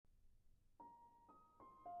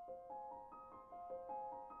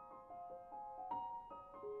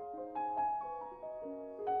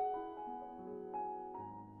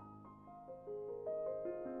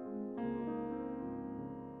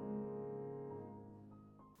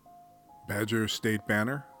Badger State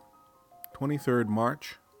Banner, 23rd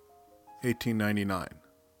March, 1899.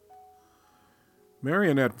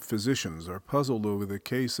 Marionette physicians are puzzled over the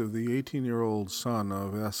case of the 18-year-old son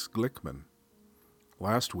of S. Glickman.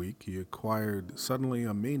 Last week, he acquired suddenly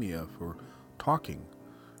a mania for talking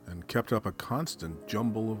and kept up a constant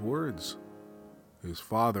jumble of words. His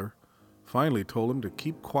father finally told him to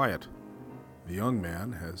keep quiet. The young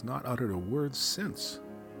man has not uttered a word since.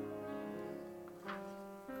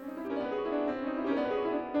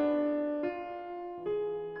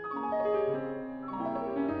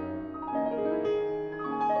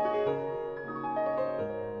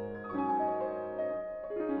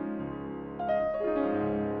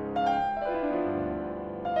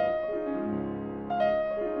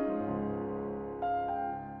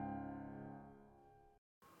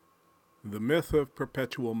 The myth of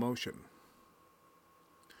perpetual motion.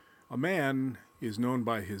 A man is known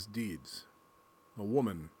by his deeds. A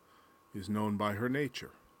woman is known by her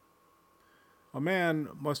nature. A man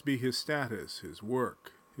must be his status, his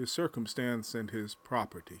work, his circumstance, and his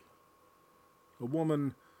property. A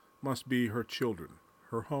woman must be her children,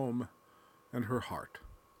 her home, and her heart.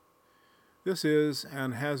 This is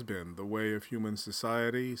and has been the way of human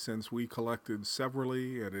society since we collected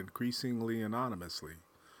severally and increasingly anonymously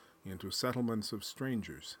into settlements of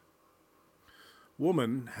strangers.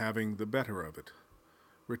 Woman, having the better of it,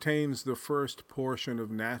 retains the first portion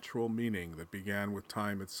of natural meaning that began with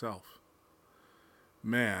time itself.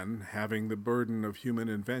 Man, having the burden of human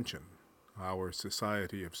invention, our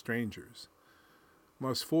society of strangers,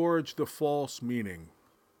 must forge the false meaning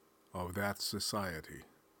of that society.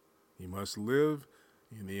 He must live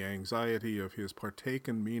in the anxiety of his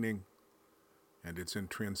partaken meaning and its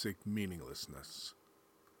intrinsic meaninglessness.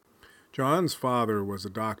 John's father was a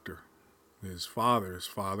doctor. His father's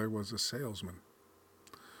father was a salesman.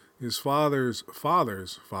 His father's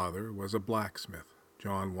father's father was a blacksmith.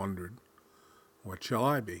 John wondered, what shall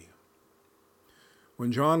I be?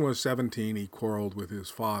 When John was 17, he quarreled with his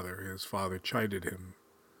father. His father chided him.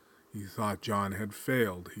 He thought John had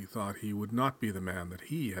failed. He thought he would not be the man that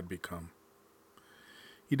he had become.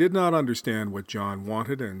 He did not understand what John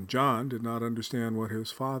wanted, and John did not understand what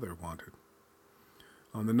his father wanted.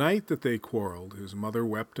 On the night that they quarreled, his mother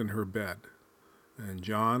wept in her bed, and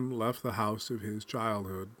John left the house of his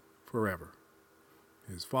childhood forever.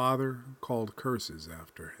 His father called curses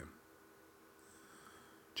after him.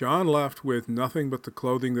 John left with nothing but the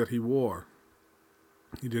clothing that he wore.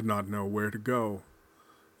 He did not know where to go.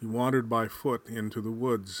 He wandered by foot into the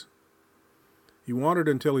woods. He wandered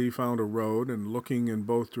until he found a road, and looking in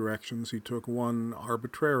both directions, he took one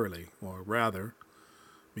arbitrarily, or rather,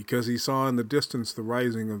 because he saw in the distance the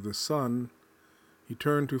rising of the sun, he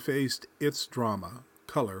turned to face its drama,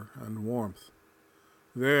 color, and warmth.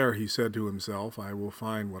 There, he said to himself, I will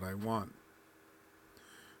find what I want.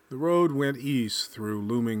 The road went east through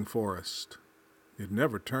looming forest. It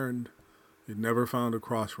never turned. It never found a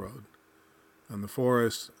crossroad, and the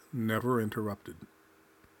forest never interrupted.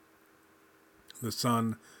 The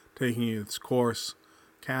sun, taking its course,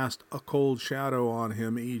 cast a cold shadow on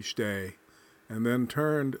him each day, and then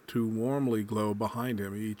turned to warmly glow behind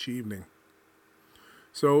him each evening.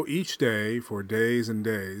 So each day, for days and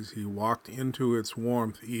days, he walked into its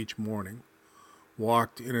warmth each morning,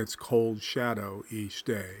 walked in its cold shadow each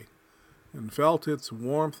day, and felt its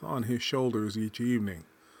warmth on his shoulders each evening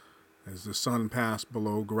as the sun passed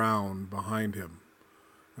below ground behind him,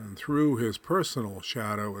 and threw his personal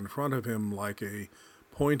shadow in front of him like a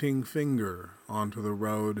pointing finger onto the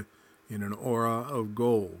road in an aura of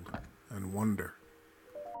gold and wonder.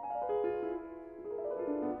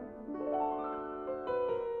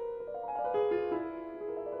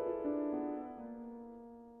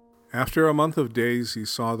 After a month of days, he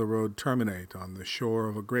saw the road terminate on the shore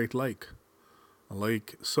of a great lake, a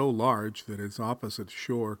lake so large that its opposite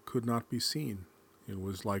shore could not be seen. It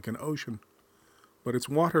was like an ocean, but its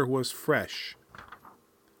water was fresh,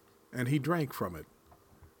 and he drank from it.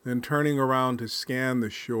 Then turning around to scan the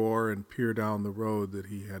shore and peer down the road that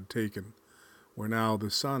he had taken, where now the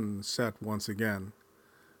sun set once again,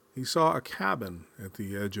 he saw a cabin at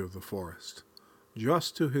the edge of the forest,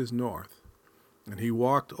 just to his north, and he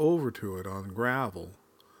walked over to it on gravel,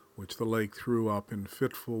 which the lake threw up in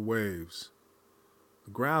fitful waves.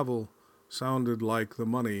 The gravel sounded like the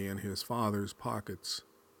money in his father's pockets.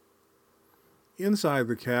 Inside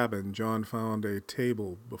the cabin, John found a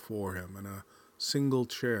table before him and a single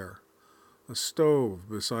chair, a stove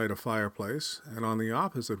beside a fireplace, and on the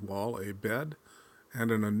opposite wall a bed and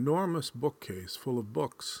an enormous bookcase full of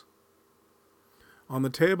books. On the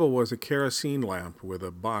table was a kerosene lamp with a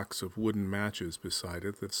box of wooden matches beside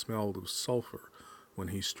it that smelled of sulfur when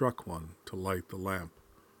he struck one to light the lamp.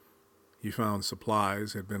 He found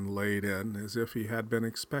supplies had been laid in as if he had been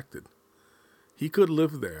expected. He could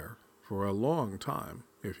live there for a long time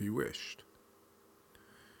if he wished.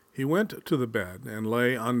 He went to the bed and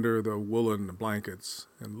lay under the woolen blankets,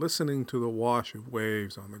 and listening to the wash of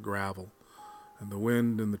waves on the gravel and the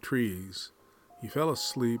wind in the trees, he fell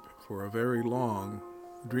asleep for a very long,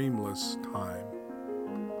 dreamless time.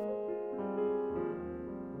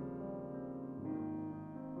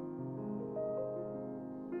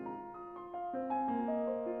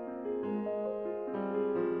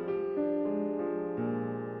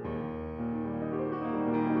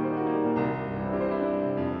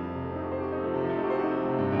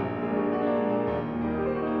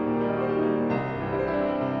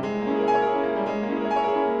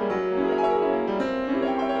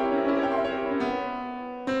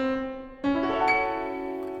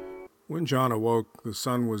 When John awoke, the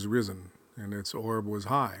sun was risen, and its orb was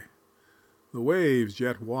high. The waves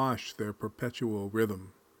yet washed their perpetual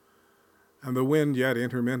rhythm, and the wind yet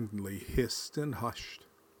intermittently hissed and hushed.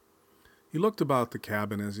 He looked about the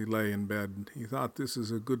cabin as he lay in bed. He thought, this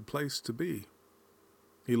is a good place to be.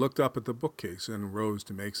 He looked up at the bookcase and rose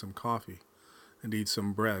to make some coffee and eat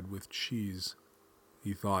some bread with cheese.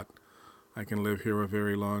 He thought, I can live here a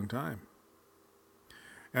very long time.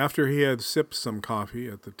 After he had sipped some coffee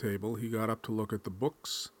at the table, he got up to look at the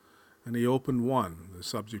books, and he opened one, the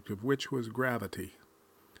subject of which was gravity.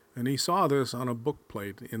 And he saw this on a book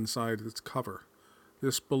plate inside its cover.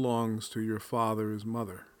 This belongs to your father's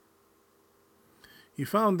mother. He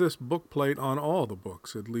found this book plate on all the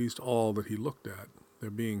books, at least all that he looked at, there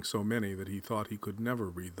being so many that he thought he could never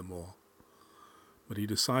read them all. But he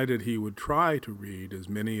decided he would try to read as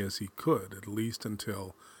many as he could, at least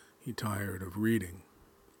until he tired of reading.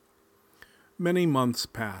 Many months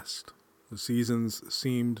passed. The seasons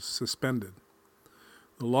seemed suspended.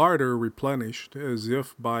 The larder replenished as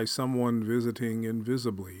if by someone visiting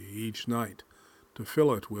invisibly each night to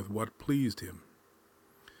fill it with what pleased him.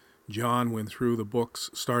 John went through the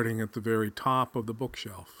books, starting at the very top of the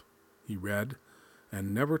bookshelf. He read,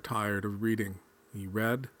 and never tired of reading. He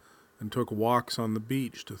read, and took walks on the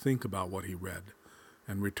beach to think about what he read,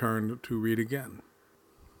 and returned to read again.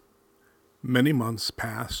 Many months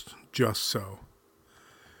passed just so.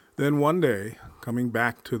 Then one day, coming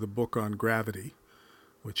back to the book on gravity,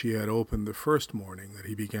 which he had opened the first morning that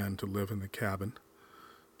he began to live in the cabin,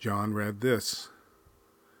 John read this: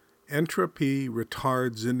 Entropy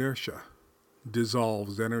retards inertia,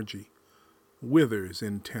 dissolves energy, withers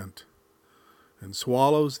intent, and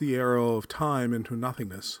swallows the arrow of time into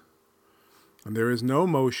nothingness. And there is no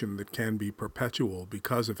motion that can be perpetual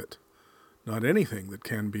because of it, not anything that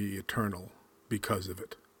can be eternal because of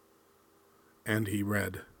it. And he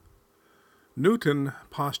read, Newton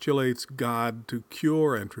postulates God to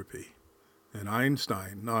cure entropy, and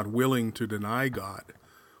Einstein, not willing to deny God,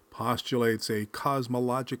 postulates a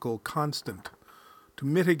cosmological constant to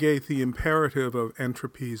mitigate the imperative of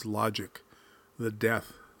entropy's logic, the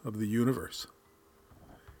death of the universe.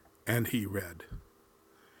 And he read,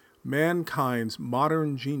 Mankind's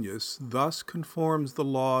modern genius thus conforms the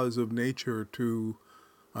laws of nature to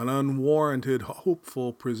an unwarranted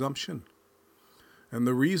hopeful presumption, and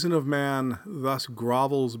the reason of man thus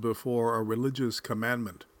grovels before a religious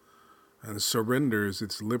commandment and surrenders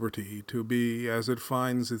its liberty to be as it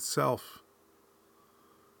finds itself.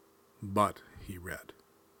 But, he read,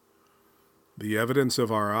 the evidence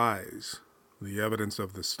of our eyes, the evidence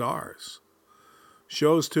of the stars,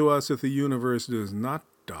 shows to us that the universe does not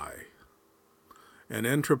die, and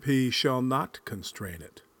entropy shall not constrain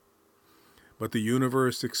it. But the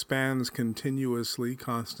universe expands continuously,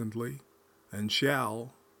 constantly, and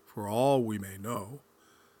shall, for all we may know,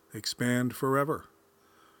 expand forever,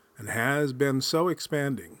 and has been so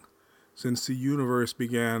expanding since the universe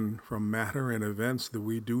began from matter and events that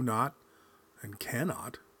we do not and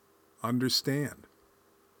cannot understand.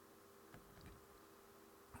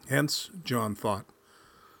 Hence, John thought,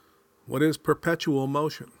 what is perpetual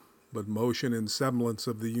motion but motion in semblance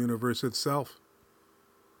of the universe itself?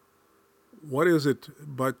 What is it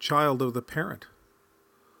but child of the parent?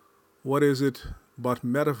 What is it but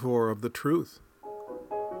metaphor of the truth?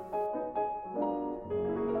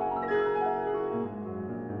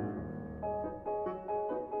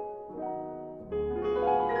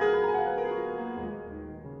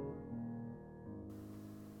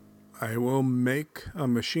 I will make a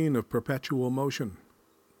machine of perpetual motion,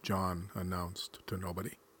 John announced to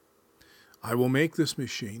nobody. I will make this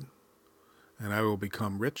machine, and I will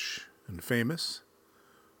become rich and famous,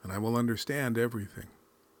 and I will understand everything.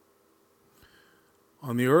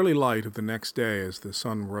 On the early light of the next day, as the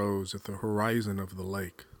sun rose at the horizon of the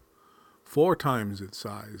lake, 4 times its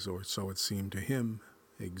size, or so it seemed to him,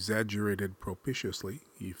 exaggerated propitiously,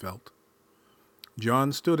 he felt,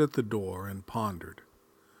 John stood at the door and pondered,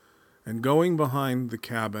 and going behind the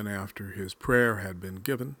cabin after his prayer had been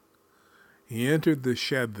given, he entered the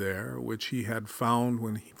shed there, which he had found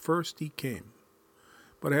when first he came,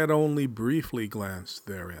 but had only briefly glanced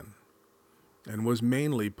therein, and was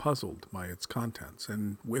mainly puzzled by its contents,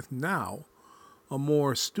 and with now a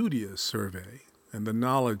more studious survey and the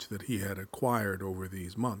knowledge that he had acquired over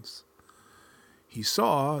these months, he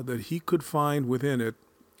saw that he could find within it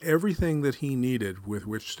everything that he needed with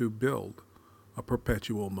which to build a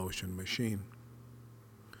perpetual motion machine.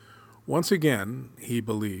 Once again, he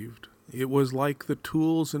believed, it was like the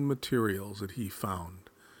tools and materials that he found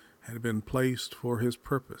had been placed for his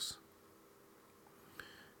purpose.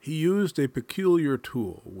 He used a peculiar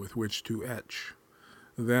tool with which to etch,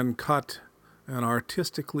 then cut an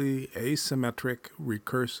artistically asymmetric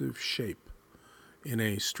recursive shape in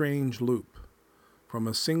a strange loop from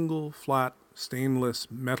a single flat stainless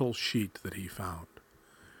metal sheet that he found,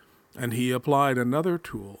 and he applied another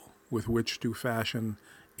tool with which to fashion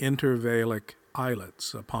intervallic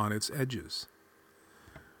eyelets upon its edges.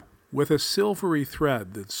 With a silvery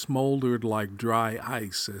thread that smoldered like dry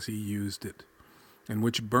ice as he used it, and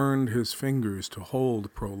which burned his fingers to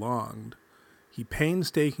hold prolonged, he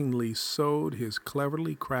painstakingly sewed his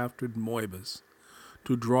cleverly crafted moibas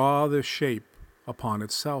to draw the shape upon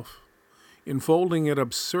itself, enfolding it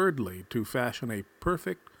absurdly to fashion a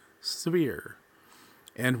perfect sphere,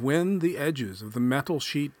 and when the edges of the metal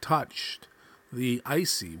sheet touched, the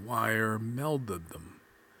icy wire melded them,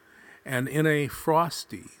 and in a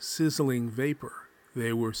frosty, sizzling vapor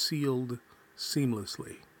they were sealed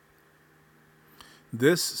seamlessly.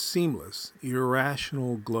 This seamless,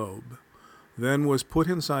 irrational globe then was put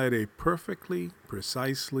inside a perfectly,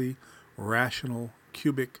 precisely rational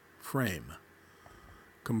cubic frame,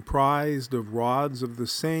 comprised of rods of the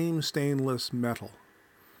same stainless metal,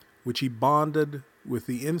 which he bonded with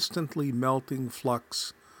the instantly melting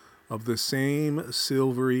flux of the same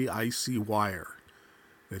silvery, icy wire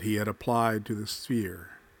that he had applied to the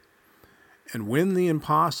sphere. And when the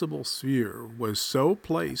impossible sphere was so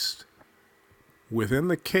placed within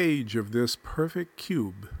the cage of this perfect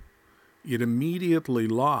cube, it immediately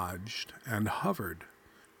lodged and hovered,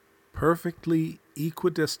 perfectly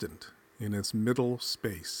equidistant in its middle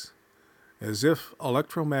space, as if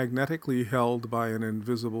electromagnetically held by an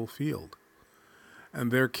invisible field.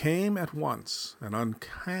 And there came at once an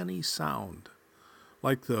uncanny sound,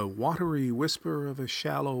 like the watery whisper of a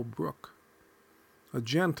shallow brook, a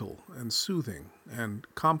gentle and soothing and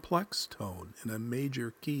complex tone in a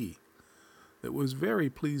major key that was very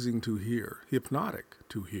pleasing to hear, hypnotic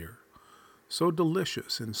to hear. So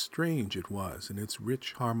delicious and strange it was in its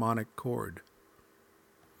rich harmonic chord.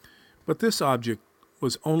 But this object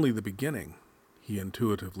was only the beginning, he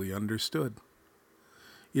intuitively understood.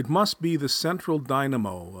 It must be the central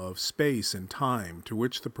dynamo of space and time to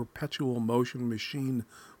which the perpetual motion machine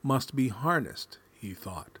must be harnessed, he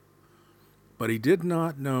thought. But he did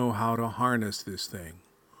not know how to harness this thing,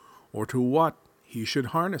 or to what he should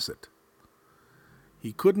harness it.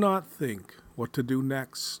 He could not think what to do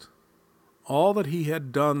next. All that he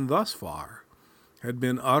had done thus far had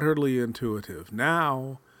been utterly intuitive.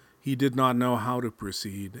 Now he did not know how to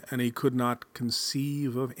proceed, and he could not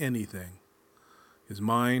conceive of anything. His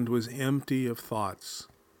mind was empty of thoughts.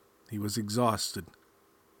 He was exhausted.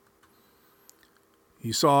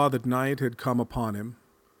 He saw that night had come upon him.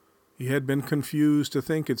 He had been confused to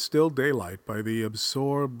think it still daylight by the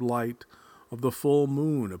absorbed light of the full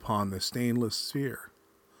moon upon the stainless sphere.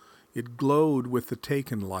 It glowed with the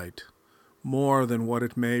taken light, more than what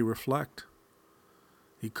it may reflect.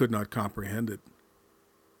 He could not comprehend it.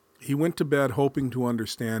 He went to bed hoping to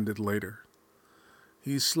understand it later.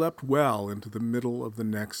 He slept well into the middle of the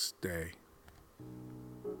next day.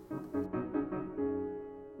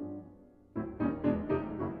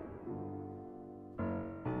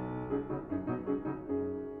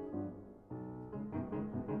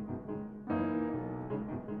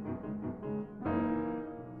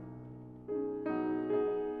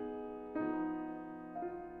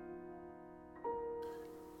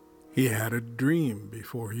 He had a dream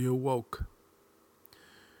before he awoke.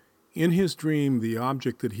 In his dream, the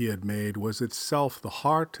object that he had made was itself the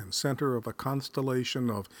heart and center of a constellation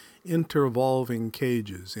of intervolving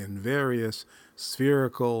cages in various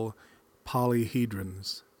spherical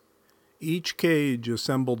polyhedrons, each cage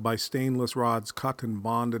assembled by stainless rods cut and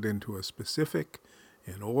bonded into a specific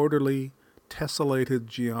and orderly tessellated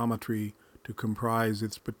geometry to comprise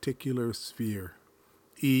its particular sphere.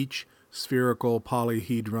 each spherical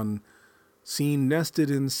polyhedron seen nested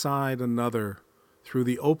inside another through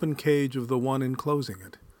the open cage of the one enclosing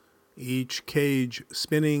it, each cage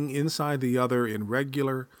spinning inside the other in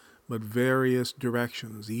regular but various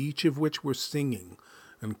directions, each of which were singing,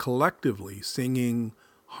 and collectively singing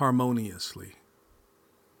harmoniously.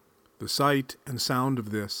 The sight and sound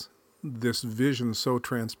of this vision so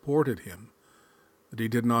transported him that he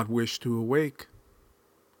did not wish to awake.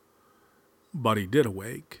 But he did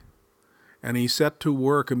awake, and he set to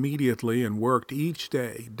work immediately and worked each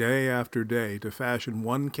day, day after day, to fashion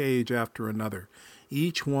one cage after another,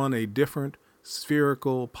 each one a different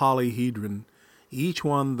spherical polyhedron, each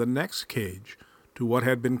one the next cage to what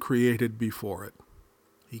had been created before it.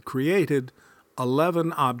 He created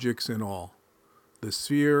 11 objects in all, the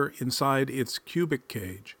sphere inside its cubic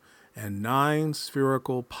cage, and 9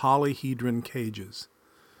 spherical polyhedron cages,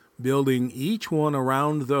 building each one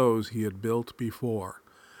around those he had built before.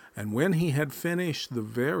 And when he had finished the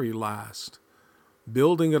very last,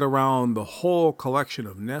 building it around the whole collection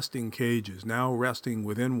of nesting cages now resting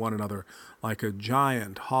within one another like a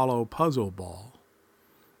giant hollow puzzle ball,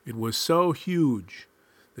 it was so huge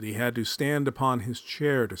that he had to stand upon his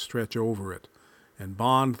chair to stretch over it and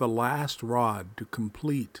bond the last rod to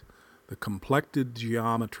complete the complected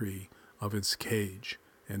geometry of its cage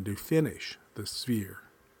and to finish the sphere.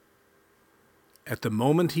 At the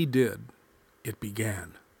moment he did, it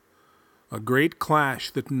began. A great clash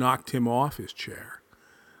that knocked him off his chair,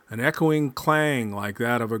 an echoing clang like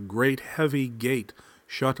that of a great heavy gate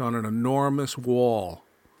shut on an enormous wall.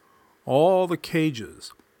 All the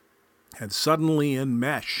cages had suddenly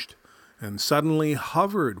enmeshed and suddenly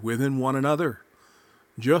hovered within one another,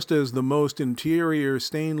 just as the most interior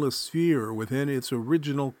stainless sphere within its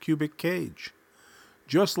original cubic cage,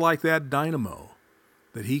 just like that dynamo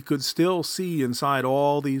that he could still see inside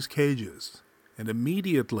all these cages. And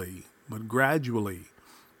immediately, but gradually,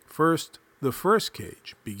 first the first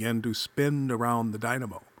cage began to spin around the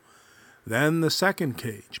dynamo. Then the second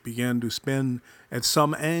cage began to spin at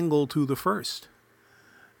some angle to the first.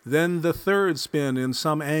 Then the third spin in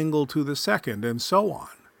some angle to the second, and so on,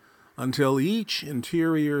 until each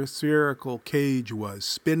interior spherical cage was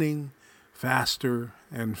spinning faster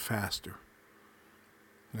and faster.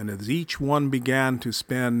 And as each one began to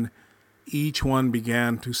spin, each one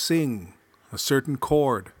began to sing a certain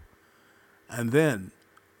chord. And then,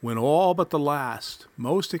 when all but the last,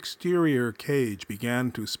 most exterior cage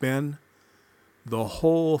began to spin, the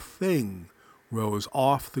whole thing rose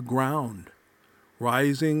off the ground,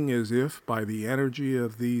 rising as if by the energy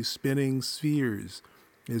of these spinning spheres,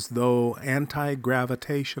 as though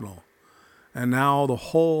anti-gravitational. And now the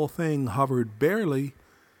whole thing hovered barely,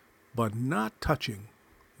 but not touching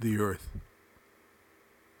the earth.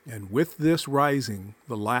 And with this rising,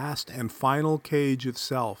 the last and final cage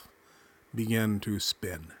itself began to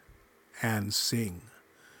spin and sing.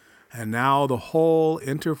 And now the whole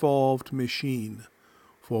intervolved machine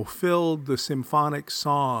fulfilled the symphonic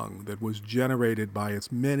song that was generated by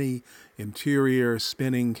its many interior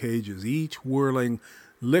spinning cages, each whirling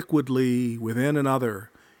liquidly within another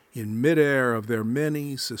in midair of their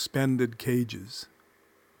many suspended cages.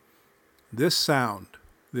 This sound,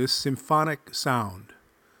 this symphonic sound,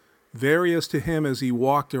 various to him as he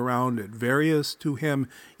walked around it, various to him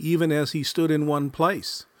even as he stood in one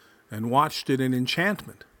place and watched it in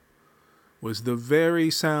enchantment, was the very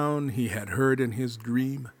sound he had heard in his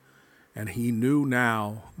dream, and he knew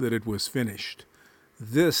now that it was finished.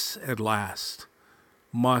 This, at last,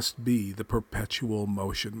 must be the perpetual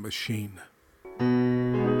motion machine.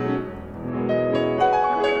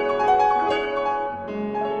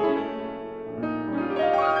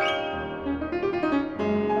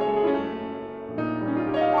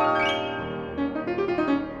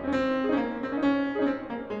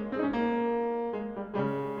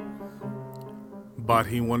 But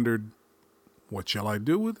he wondered, what shall I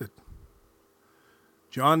do with it?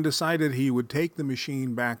 John decided he would take the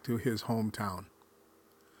machine back to his hometown.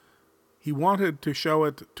 He wanted to show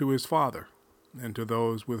it to his father and to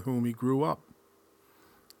those with whom he grew up.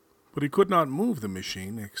 But he could not move the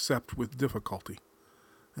machine except with difficulty,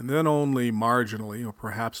 and then only marginally, or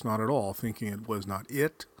perhaps not at all, thinking it was not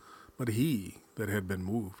it, but he that had been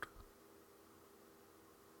moved.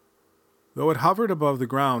 Though it hovered above the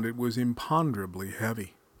ground, it was imponderably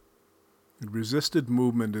heavy. It resisted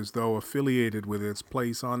movement as though affiliated with its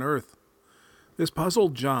place on earth. This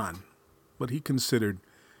puzzled John, but he considered,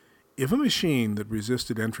 if a machine that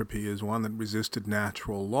resisted entropy is one that resisted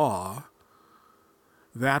natural law,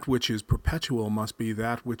 that which is perpetual must be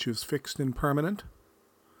that which is fixed and permanent.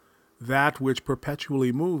 That which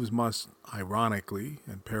perpetually moves must, ironically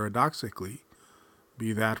and paradoxically,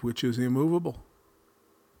 be that which is immovable.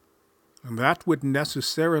 And that which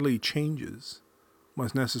necessarily changes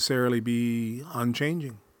must necessarily be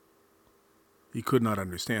unchanging. He could not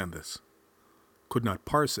understand this, could not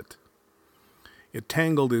parse it. It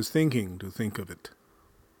tangled his thinking to think of it.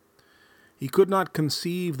 He could not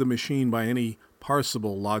conceive the machine by any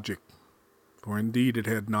parsable logic, for indeed it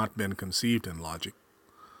had not been conceived in logic.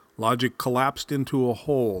 Logic collapsed into a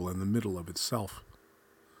hole in the middle of itself.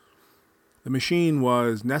 The machine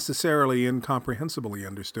was necessarily incomprehensible, he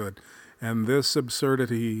understood, and this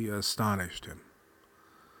absurdity astonished him.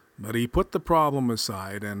 But he put the problem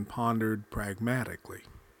aside and pondered pragmatically.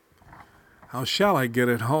 How shall I get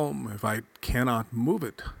it home if I cannot move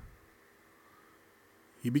it?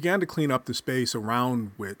 He began to clean up the space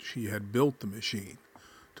around which he had built the machine,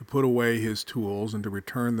 to put away his tools and to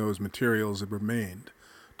return those materials that remained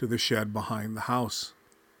to the shed behind the house.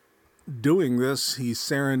 Doing this, he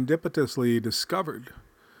serendipitously discovered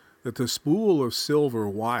that the spool of silver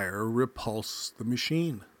wire repulsed the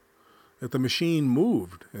machine, that the machine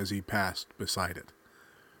moved as he passed beside it.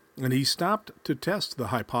 And he stopped to test the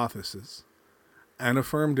hypothesis and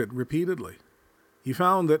affirmed it repeatedly. He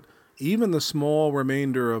found that even the small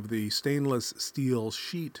remainder of the stainless steel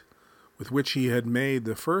sheet with which he had made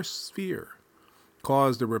the first sphere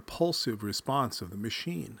caused a repulsive response of the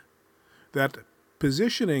machine, that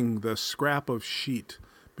positioning the scrap of sheet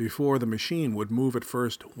before the machine would move it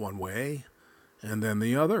first one way and then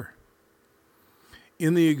the other.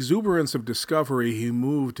 In the exuberance of discovery, he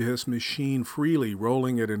moved his machine freely,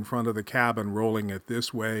 rolling it in front of the cabin, rolling it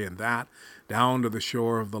this way and that, down to the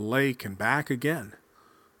shore of the lake and back again.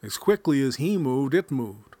 As quickly as he moved, it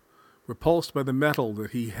moved, repulsed by the metal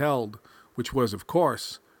that he held, which was, of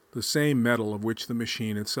course, the same metal of which the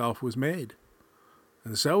machine itself was made.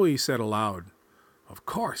 And so he said aloud, "Of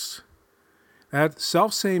course, that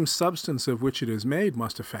selfsame substance of which it is made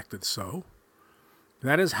must affect it so.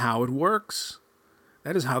 That is how it works.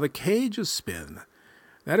 That is how the cages spin.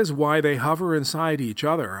 That is why they hover inside each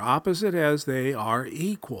other, opposite as they are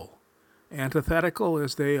equal, antithetical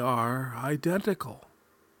as they are identical."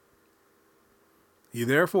 He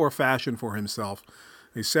therefore fashioned for himself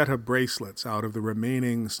a set of bracelets out of the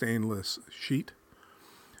remaining stainless sheet,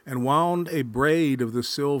 and wound a braid of the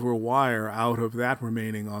silver wire out of that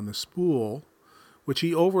remaining on the spool, which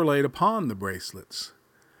he overlaid upon the bracelets,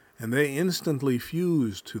 and they instantly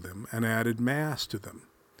fused to them and added mass to them,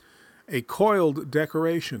 a coiled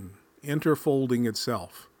decoration interfolding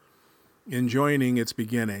itself, enjoining its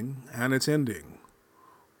beginning and its ending.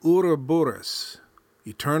 Ouroboros,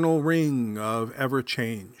 eternal ring of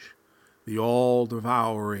ever-change, the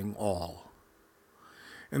all-devouring all.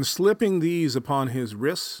 And slipping these upon his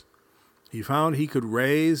wrists, he found he could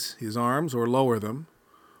raise his arms or lower them,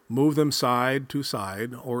 move them side to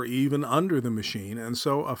side, or even under the machine, and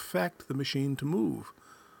so affect the machine to move,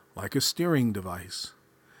 like a steering device.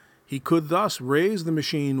 He could thus raise the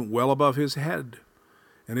machine well above his head,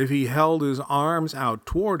 and if he held his arms out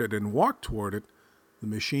toward it and walked toward it, the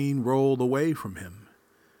machine rolled away from him.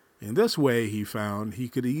 In this way, he found, he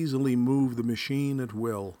could easily move the machine at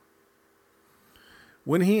will.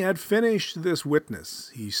 When he had finished this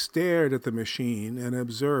witness, he stared at the machine and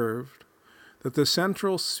observed that the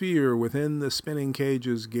central sphere within the spinning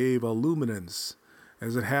cages gave a luminance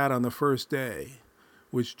as it had on the first day,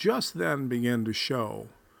 which just then began to show,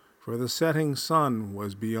 for the setting sun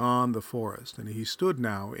was beyond the forest, and he stood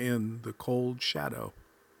now in the cold shadow.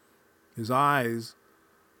 His eyes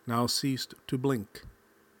now ceased to blink.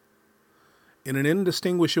 In an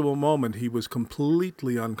indistinguishable moment he was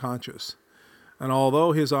completely unconscious, and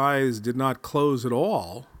although his eyes did not close at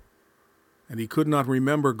all, and he could not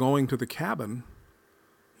remember going to the cabin,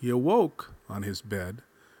 he awoke on his bed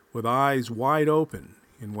with eyes wide open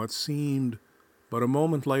in what seemed but a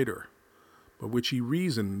moment later, but which he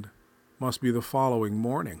reasoned must be the following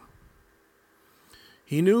morning.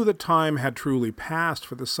 He knew that time had truly passed,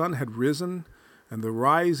 for the sun had risen, and the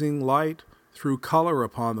rising light threw color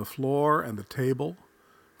upon the floor and the table,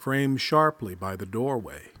 framed sharply by the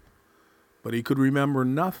doorway. But he could remember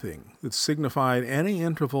nothing that signified any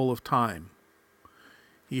interval of time.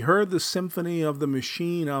 He heard the symphony of the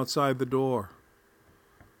machine outside the door.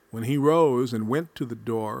 When he rose and went to the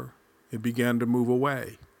door, it began to move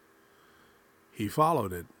away. He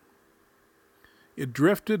followed it. It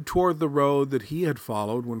drifted toward the road that he had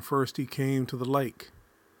followed when first he came to the lake.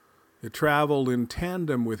 It traveled in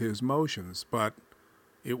tandem with his motions, but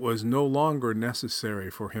it was no longer necessary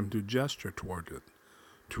for him to gesture toward it,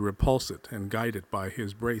 to repulse it and guide it by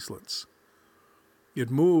his bracelets. It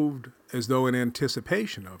moved as though in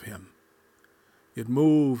anticipation of him. It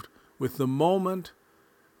moved with the moment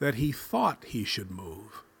that he thought he should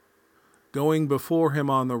move, going before him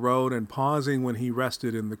on the road and pausing when he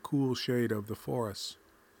rested in the cool shade of the forest.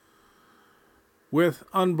 With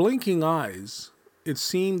unblinking eyes, it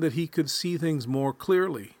seemed that he could see things more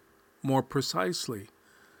clearly, more precisely,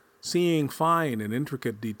 seeing fine and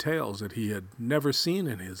intricate details that he had never seen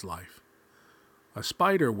in his life. A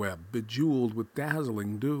spider web bejeweled with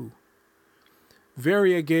dazzling dew.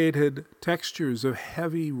 Variegated textures of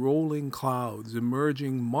heavy rolling clouds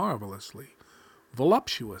emerging marvelously,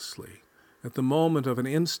 voluptuously, at the moment of an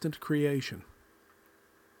instant creation.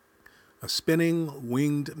 A spinning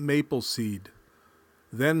winged maple seed,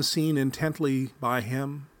 then seen intently by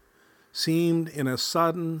him, seemed in a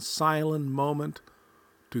sudden silent moment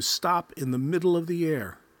to stop in the middle of the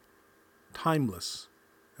air, timeless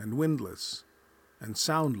and windless and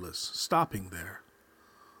soundless, stopping there,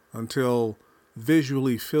 until,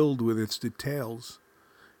 visually filled with its details,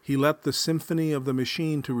 he let the symphony of the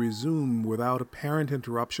machine to resume without apparent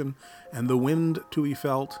interruption, and the wind to be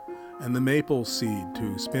felt, and the maple seed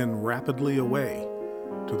to spin rapidly away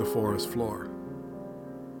to the forest floor.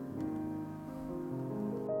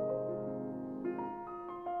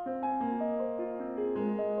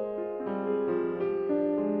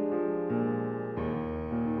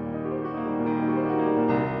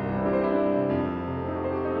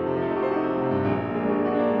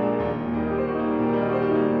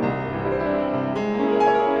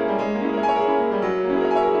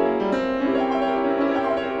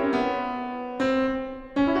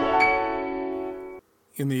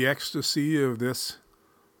 In the ecstasy of this,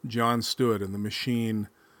 John stood, and the machine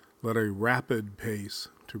let a rapid pace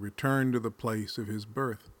to return to the place of his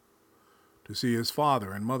birth, to see his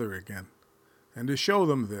father and mother again, and to show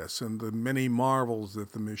them this and the many marvels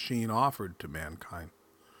that the machine offered to mankind.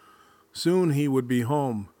 Soon he would be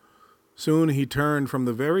home. Soon he turned from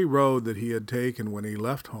the very road that he had taken when he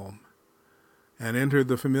left home, and entered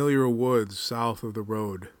the familiar woods south of the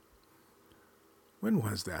road. When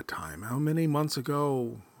was that time? How many months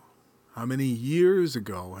ago? How many years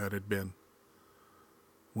ago had it been?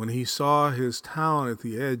 When he saw his town at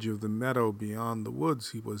the edge of the meadow beyond the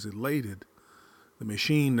woods, he was elated. The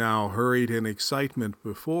machine now hurried in excitement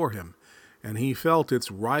before him, and he felt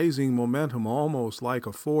its rising momentum almost like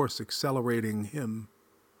a force accelerating him.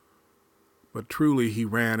 But truly he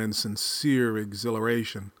ran in sincere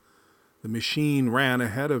exhilaration. The machine ran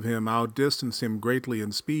ahead of him, outdistanced him greatly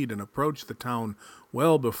in speed, and approached the town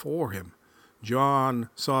well before him.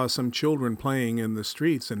 John saw some children playing in the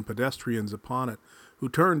streets and pedestrians upon it, who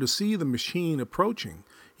turned to see the machine approaching.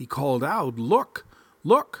 He called out, "Look!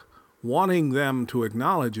 Look!" wanting them to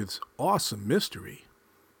acknowledge its awesome mystery.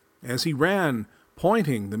 As he ran,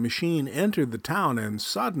 pointing, the machine entered the town, and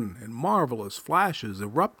sudden and marvelous flashes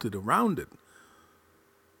erupted around it.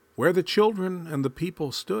 Where the children and the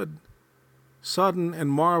people stood, sudden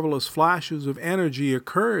and marvelous flashes of energy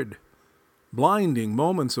occurred, blinding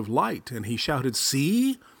moments of light, and he shouted,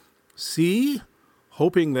 "See! See!"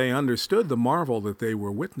 hoping they understood the marvel that they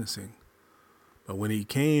were witnessing. But when he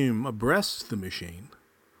came abreast the machine,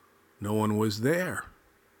 no one was there.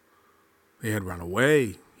 They had run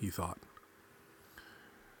away, he thought.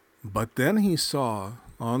 But then he saw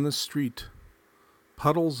on the street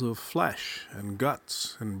puddles of flesh and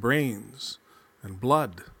guts and brains and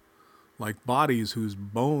blood, like bodies whose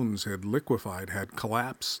bones had liquefied, had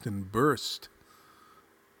collapsed and burst.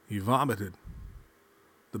 He vomited.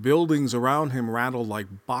 The buildings around him rattled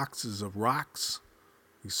like boxes of rocks.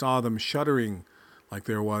 He saw them shuddering like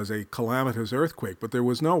there was a calamitous earthquake, but there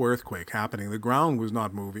was no earthquake happening. The ground was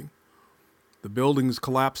not moving. The buildings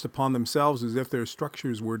collapsed upon themselves as if their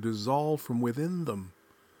structures were dissolved from within them,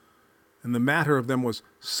 and the matter of them was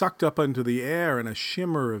sucked up into the air in a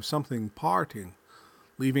shimmer of something parting,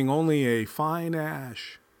 leaving only a fine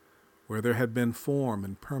ash where there had been form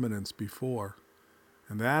and permanence before,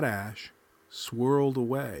 and that ash swirled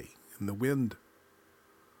away in the wind.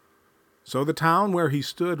 So the town where he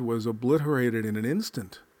stood was obliterated in an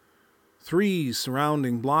instant. 3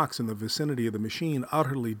 surrounding blocks in the vicinity of the machine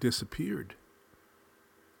utterly disappeared.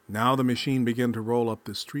 Now the machine began to roll up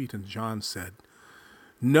the street, and John said,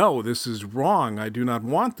 "No, this is wrong. I do not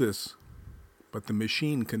want this." But the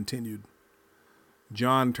machine continued.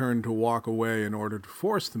 John turned to walk away in order to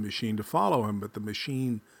force the machine to follow him, but the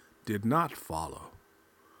machine did not follow.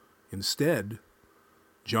 Instead,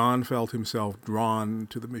 John felt himself drawn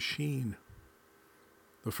to the machine.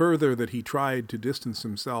 The further that he tried to distance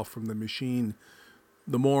himself from the machine,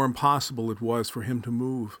 the more impossible it was for him to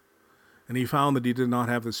move, and he found that he did not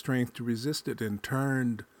have the strength to resist it, and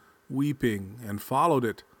turned, weeping, and followed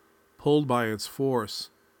it, pulled by its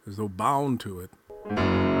force, as though bound to it.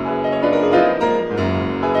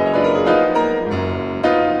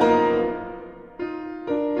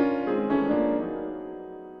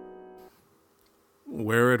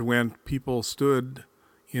 Where it went, people stood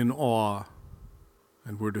in awe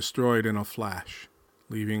and were destroyed in a flash,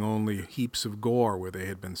 leaving only heaps of gore where they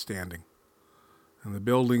had been standing. And the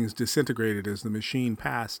buildings disintegrated as the machine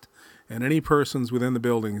passed, and any persons within the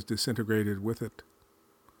buildings disintegrated with it.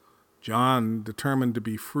 John, determined to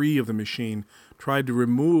be free of the machine, tried to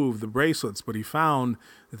remove the bracelets, but he found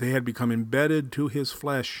that they had become embedded to his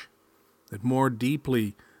flesh, that more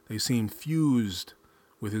deeply they seemed fused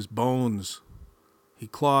with his bones. He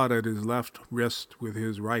clawed at his left wrist with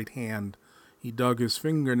his right hand. He dug his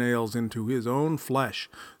fingernails into his own flesh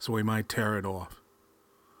so he might tear it off.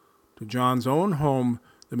 To John's own home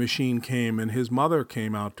the machine came, and his mother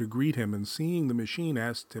came out to greet him, and seeing the machine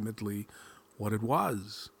asked timidly what it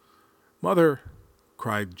was. "Mother,"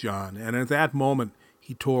 cried John, and at that moment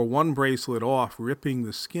he tore one bracelet off, ripping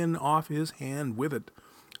the skin off his hand with it.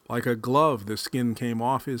 Like a glove, the skin came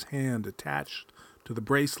off his hand, attached to the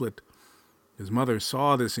bracelet. His mother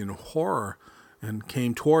saw this in horror and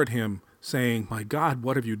came toward him, saying, "My God,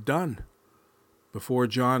 what have you done?" Before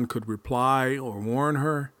John could reply or warn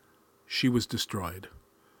her, she was destroyed,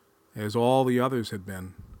 as all the others had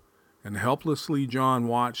been, and helplessly John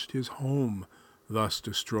watched his home thus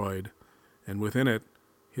destroyed, and within it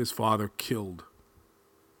his father killed.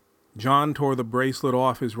 John tore the bracelet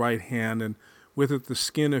off his right hand, and with it the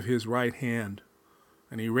skin of his right hand,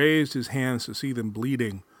 and he raised his hands to see them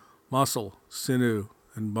bleeding, muscle, sinew,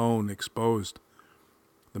 and bone exposed.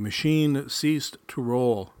 The machine ceased to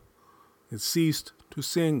roll. It ceased to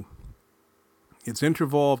sing. Its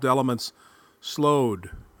intervolved elements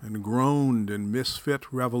slowed and groaned in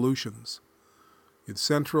misfit revolutions. Its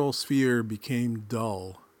central sphere became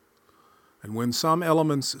dull. And when some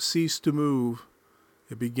elements ceased to move,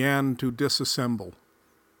 it began to disassemble,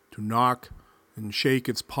 to knock and shake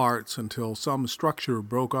its parts until some structure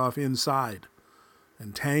broke off inside,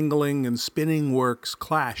 and tangling and spinning works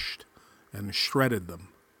clashed and shredded them,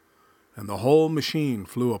 and the whole machine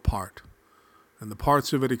flew apart, and the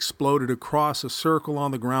parts of it exploded across a circle on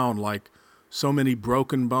the ground like so many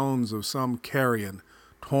broken bones of some carrion,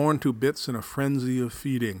 torn to bits in a frenzy of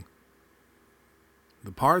feeding.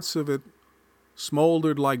 The parts of it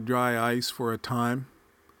smoldered like dry ice for a time,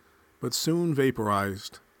 but soon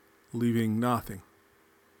vaporized, leaving nothing.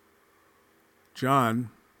 John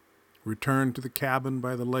returned to the cabin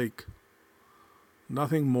by the lake.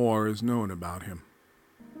 Nothing more is known about him.